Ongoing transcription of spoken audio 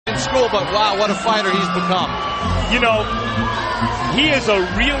school, but wow, what a fighter he's become. You know, he is a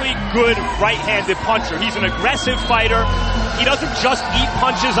really good right-handed puncher. He's an aggressive fighter. He doesn't just eat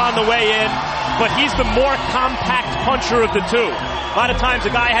punches on the way in, but he's the more compact puncher of the two. A lot of times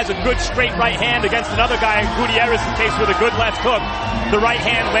a guy has a good straight right hand against another guy, Guitierez in case with a good left hook, the right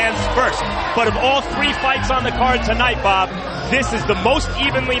hand lands first. But of all three fights on the card tonight, Bob, this is the most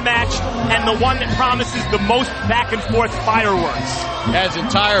evenly matched and the one that promises the most back and forth fireworks. His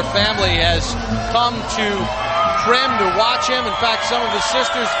entire family has come to Prim to watch him. In fact, some of his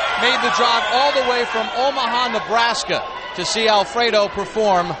sisters made the drive all the way from Omaha, Nebraska to see Alfredo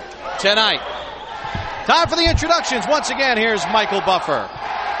perform tonight. Time for the introductions. Once again, here's Michael Buffer.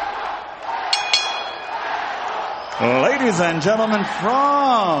 Ladies and gentlemen,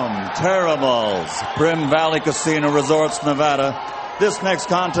 from Terrible's Prim Valley Casino Resorts, Nevada, this next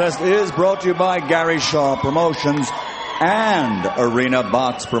contest is brought to you by Gary Shaw Promotions and Arena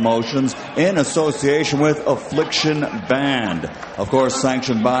Box Promotions in association with Affliction Band. Of course,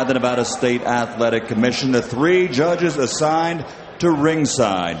 sanctioned by the Nevada State Athletic Commission. The three judges assigned to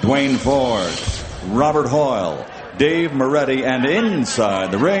ringside: Dwayne Ford, Robert Hoyle, Dave Moretti, and inside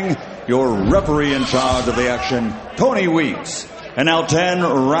the ring, your referee in charge of the action, Tony Weeks. And now 10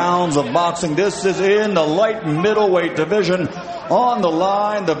 rounds of boxing. This is in the light middleweight division. On the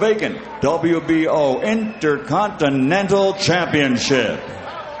line, the vacant WBO Intercontinental Championship.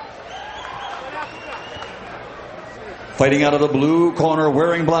 Fighting out of the blue corner,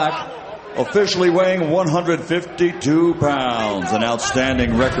 wearing black, officially weighing 152 pounds. An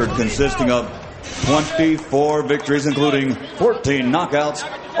outstanding record consisting of 24 victories, including 14 knockouts,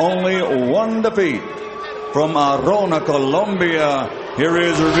 only one defeat. From Arona, Colombia, here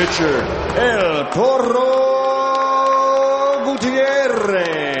is Richard El Toro Guitierez.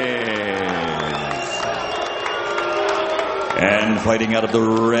 And fighting out of the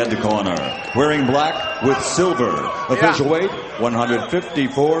red corner, wearing black with silver, official weight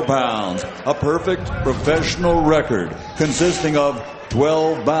 154 pounds. A perfect professional record consisting of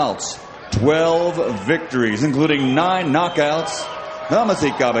 12 bouts, 12 victories, including 9 knockouts. Damas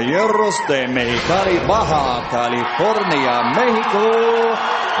y caballeros de Mexicali, Baja California, Mexico,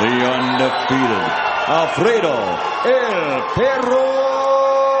 the undefeated Alfredo El Perro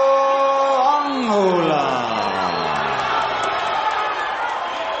Angulo.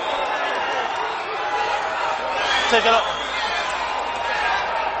 Take it up.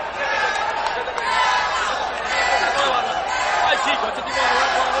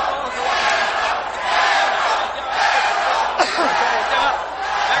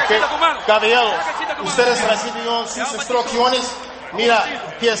 Caballero, ustedes recibieron sus instrucciones. Mira,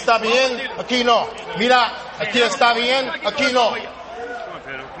 aquí está bien, aquí no. Mira, aquí está bien, aquí no.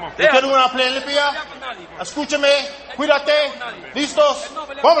 Yo quiero una pelea limpia. Escúchame, cuídate. ¿Listos?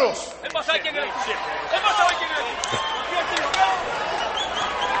 ¡Vámonos!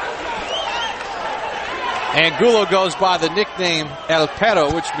 Angulo goes by the nickname El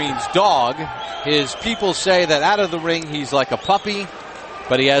Perro, which means dog. His people say that out of the ring he's like a puppy,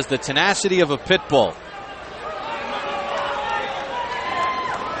 but he has the tenacity of a pit bull.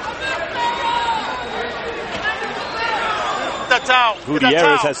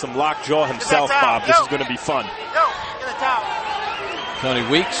 Guitierez has some lockjaw himself, Bob. This is going to be fun. Tony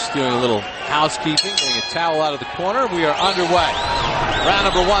Weeks doing a little housekeeping, getting a towel out of the corner. We are underway. Round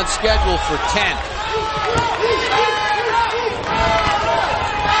number 1 scheduled for 10.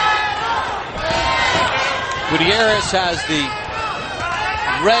 Guitierez has the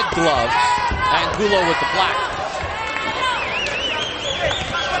red gloves, Angulo with the black.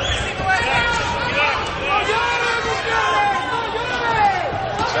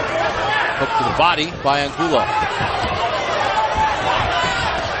 Hook to the body by Angulo.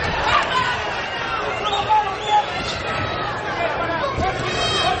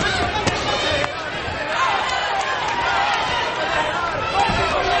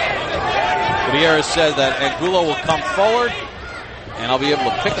 Guitierez said that Angulo will come forward and I'll be able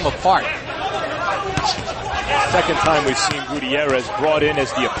to pick him apart. Second time we've seen Guitierez brought in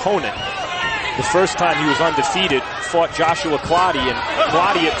as the opponent. The first time he was undefeated, fought Joshua Clottey, and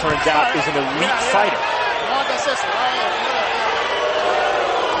Clottey, it turns out, is an elite fighter.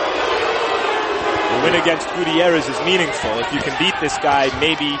 The win against Guitierez is meaningful. If you can beat this guy,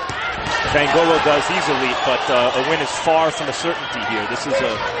 maybe if Angulo does, he's elite, but a win is far from a certainty here. This is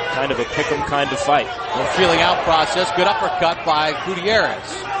a kind of a pick-em kind of fight. No feeling out process. Good uppercut by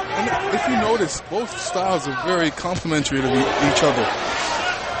Guitierez. And if you notice, both styles are very complementary to each other.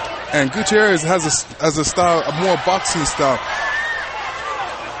 And Guitierez has a style, a more boxing style.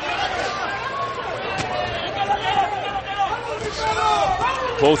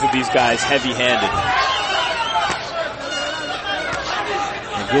 both of these guys heavy-handed.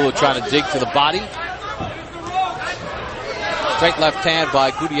 Angulo trying to dig to the body. Straight left hand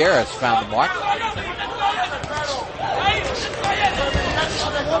by Guitierez found the mark.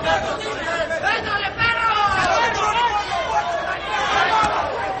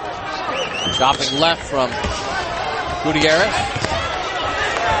 Chopping left from Guitierez.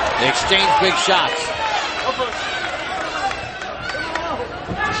 They exchange big shots.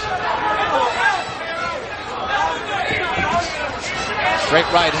 Straight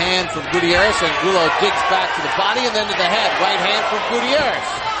right hand from Guitierez. Angulo digs back to the body and then to the head. Right hand from Guitierez.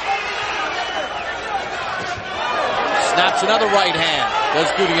 Snaps another right hand. Does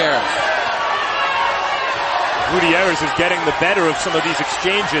Guitierez. Guitierez is getting the better of some of these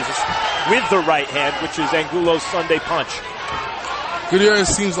exchanges with the right hand, which is Angulo's Sunday punch. Guitierez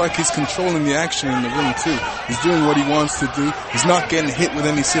seems like he's controlling the action in the ring, too. He's doing what he wants to do. He's not getting hit with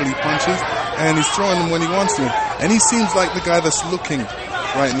any silly punches, and he's throwing them when he wants to. And he seems like the guy that's looking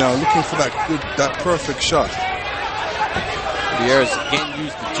right now, looking for that perfect shot. Guitierez again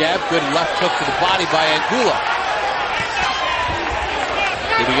used the jab. Good left hook to the body by Angulo.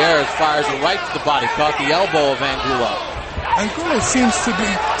 Guitierez fires a right to the body. Caught the elbow of Angulo. Angulo seems to be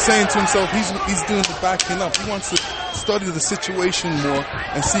saying to himself he's doing the backing up. He wants to study the situation more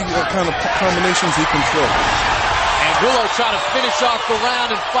and see what kind of combinations he can throw. Angulo trying to finish off the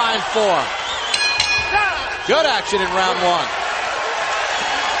round in fine form. Good action in round one.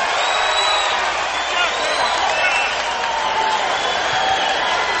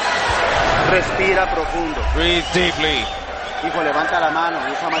 Respira profundo. Breathe deeply. Hijo, levanta la mano,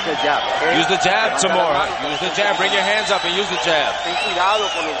 usa más el jab. Use the jab some more. Use the jab. Bring your hands up and use the jab. Ten cuidado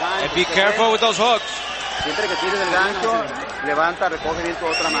con los ganchos. And be careful with those hooks. Siempre que tires el gancho, levanta, recoge bien tu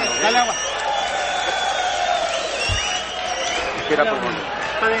otra mano. Dale agua. Respira profundo.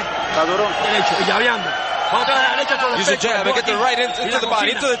 Está duro. Derecho, y llaveando. Use the jab and get the right into the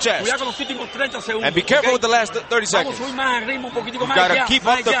body, into the chest. And be careful with the last 30 seconds. You gotta keep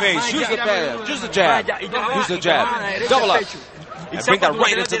up the pace. Use the jab. Use the jab. Use the jab. Double up. And bring that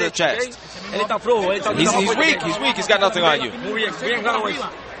right into the chest. He's weak. He's weak. He's got nothing on you. Come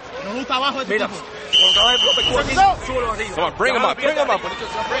on, bring him up. Bring him up. Bring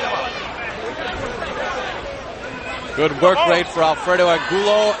him up. Good work rate for Alfredo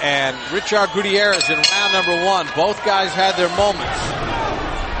Angulo and Richard Guitierez in round number one. Both guys had their moments.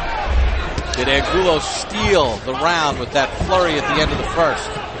 Did Angulo steal the round with that flurry at the end of the first?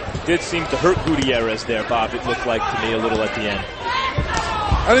 Did seem to hurt Guitierez there, Bob. It looked like to me a little at the end.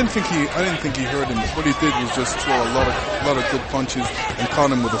 I didn't think he hurt him. What he did was just throw a lot of good punches and caught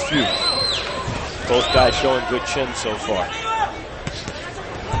him with a few. Both guys showing good chin so far.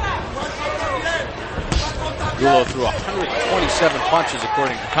 Angulo threw 127 punches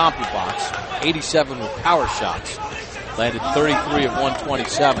according to CompuBox, 87 with power shots. Landed 33 of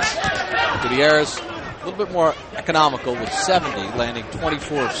 127. Guitierez a little bit more economical with 70, landing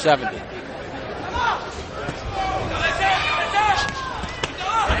 24 of 70.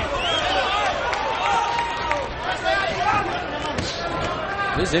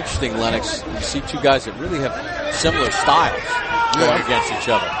 It is interesting, Lennox. You see two guys that really have similar styles going against each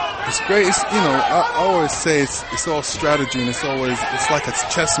other. It's great. It's, I always say it's all strategy, and it's like a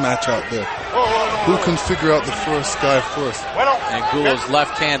chess match out there. Who can figure out the first guy first? Angulo's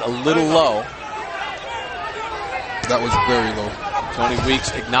left hand a little low. That was very low. Tony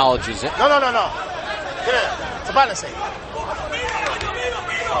Weeks acknowledges it. No. It's a balance.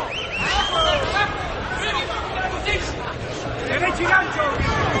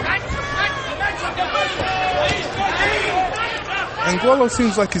 Angulo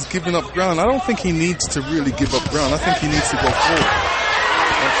seems like he's giving up ground. I don't think he needs to really give up ground. I think he needs to go forward.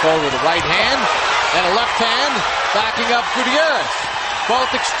 Went forward with a right hand and a left hand, backing up Guitierez.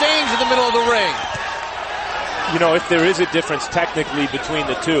 Both exchange in the middle of the ring. You know, if there is a difference technically between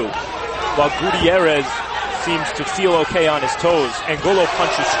the two, while Guitierez seems to feel okay on his toes, Angulo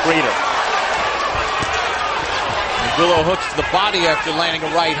punches straighter. Angulo hooks to the body after landing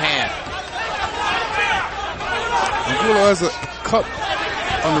a right hand. Angulo has a cut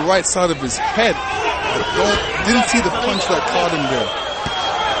on the right side of his head. Didn't see the punch that caught him there.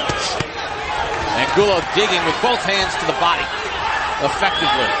 Angulo digging with both hands to the body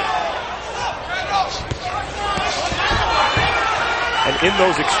effectively. And in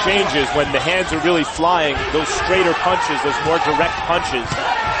those exchanges, when the hands are really flying, those straighter punches, those more direct punches,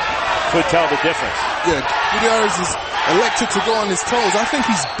 could tell the difference. Yeah, Guitierez is elected to go on his toes. I think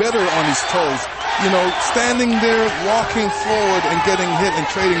he's better on his toes. Standing there, walking forward and getting hit and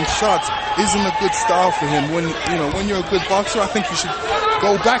trading shots isn't a good style for him. When you're a good boxer, I think you should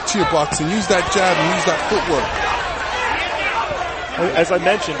Go back to your boxing. Use that jab and use that footwork. As I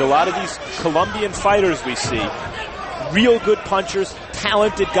mentioned, a lot of these Colombian fighters we see, real good punchers,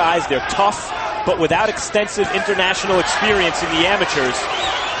 talented guys. They're tough, but without extensive international experience in the amateurs,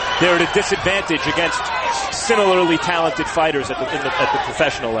 they're at a disadvantage against similarly talented fighters at the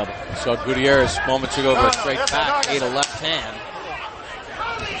professional level. So Guitierez moments ago with a straight back, ate a left hand.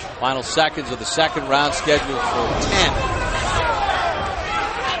 Final seconds of the second round scheduled for 10.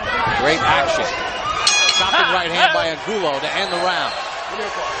 Great action. Chopping right hand by Angulo to end the round.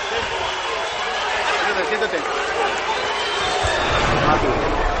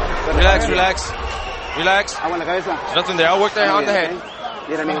 Relax, relax. Relax. Nothing there. I'll work that on the head.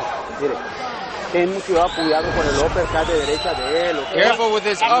 Careful with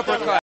this uppercut.